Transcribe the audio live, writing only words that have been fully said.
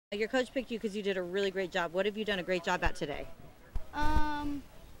Your coach picked you because you did a really great job. What have you done a great job at today? I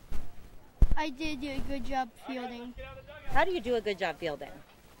did do a good job fielding. How do you do a good job fielding?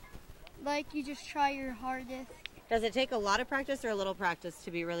 Like, you just try your hardest. Does it take a lot of practice or a little practice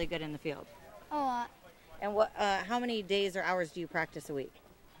to be really good in the field? A lot. And how many days or hours do you practice a week?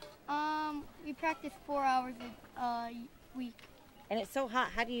 We practice 4 hours a week. And it's so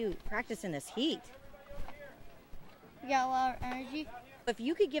hot. How do you practice in this heat? We got a lot of energy. If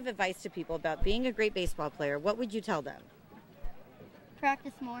you could give advice to people about being a great baseball player, what would you tell them?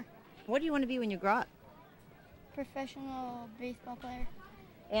 Practice more. What do you want to be when you grow up? Professional baseball player.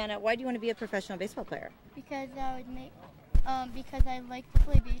 And why do you want to be a professional baseball player? Because I would make, because I like to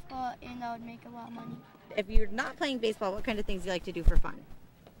play baseball and I would make a lot of money. If you're not playing baseball, what kind of things do you like to do for fun?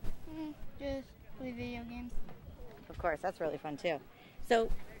 Just play video games. Of course, that's really fun too. So,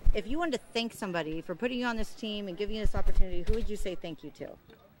 if you wanted to thank somebody for putting you on this team and giving you this opportunity, who would you say thank you to?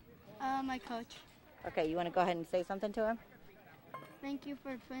 My coach. Okay, you want to go ahead and say something to him? Thank you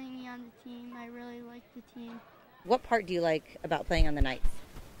for putting me on the team. I really like the team. What part do you like about playing on the Knights?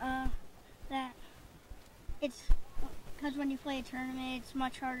 That it's because when you play a tournament, it's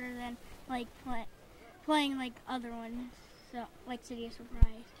much harder than like playing like other ones, so like City of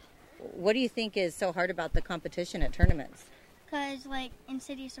Surprise. What do you think is so hard about the competition at tournaments? Because like in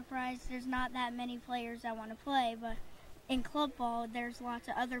City of Surprise, there's not that many players that want to play, but in club ball, there's lots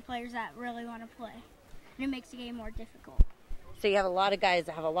of other players that really want to play, and it makes the game more difficult. So you have a lot of guys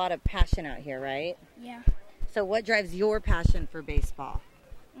that have a lot of passion out here, right? Yeah. So what drives your passion for baseball?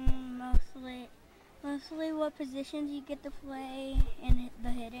 Mostly what positions you get to play and the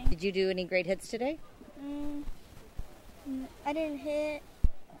hitting. Did you do any great hits today? I didn't hit,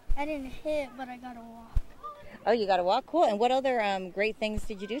 but I got a walk. Oh, you got a walk? Cool. And what other great things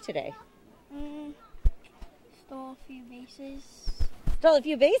did you do today? Stole a few bases. Stole a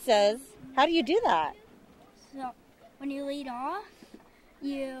few bases? How do you do that? So when you lead off,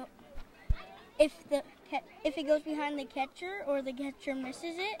 if it goes behind the catcher or the catcher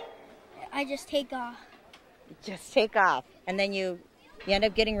misses it, I just take off. Just take off. And then you end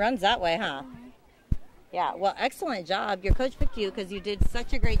up getting runs that way, huh? Yeah, well, excellent job. Your coach picked you because you did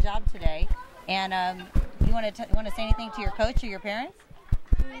such a great job today. And you want to say anything to your coach or your parents?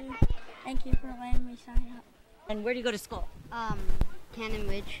 Thank you for letting me sign up. And where do you go to school? Cannon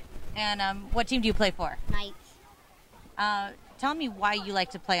Ridge. And what team do you play for? Knights. Tell me why you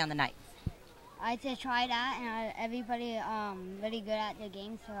like to play on the Knights. I had to try that, and everybody really good at the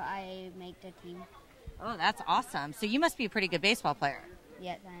game, so I make the team. Oh, that's awesome. So you must be a pretty good baseball player.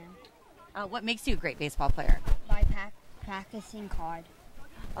 Yes, I am. What makes you a great baseball player? By practicing hard.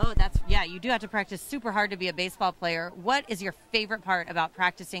 Oh, you do have to practice super hard to be a baseball player. What is your favorite part about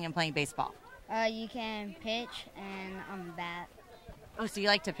practicing and playing baseball? You can pitch and bat. Oh, so you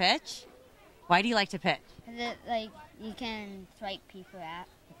like to pitch? Why do you like to pitch? Because you can strike people out.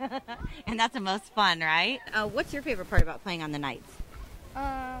 And that's the most fun, right? What's your favorite part about playing on the Knights?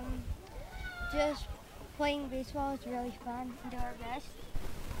 Just playing baseball is really fun. We do our best.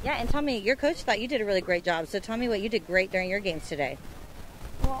 Yeah, and tell me, your coach thought you did a really great job, so tell me what you did great during your games today.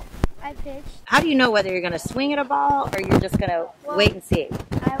 Well, I pitched. How do you know whether you're going to swing at a ball or you're just going to wait and see?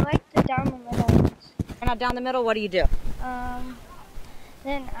 I like the down the middle ones. And now down the middle, what do you do?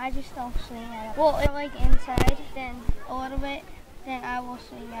 Then I just don't swing at them. Well, if like inside, then a little bit, then I will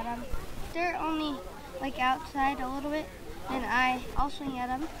swing at them. If they're only like outside a little bit, then I'll swing at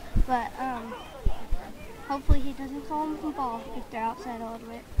them. But hopefully he doesn't call them the ball if they're outside a little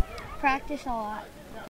bit. Practice a lot.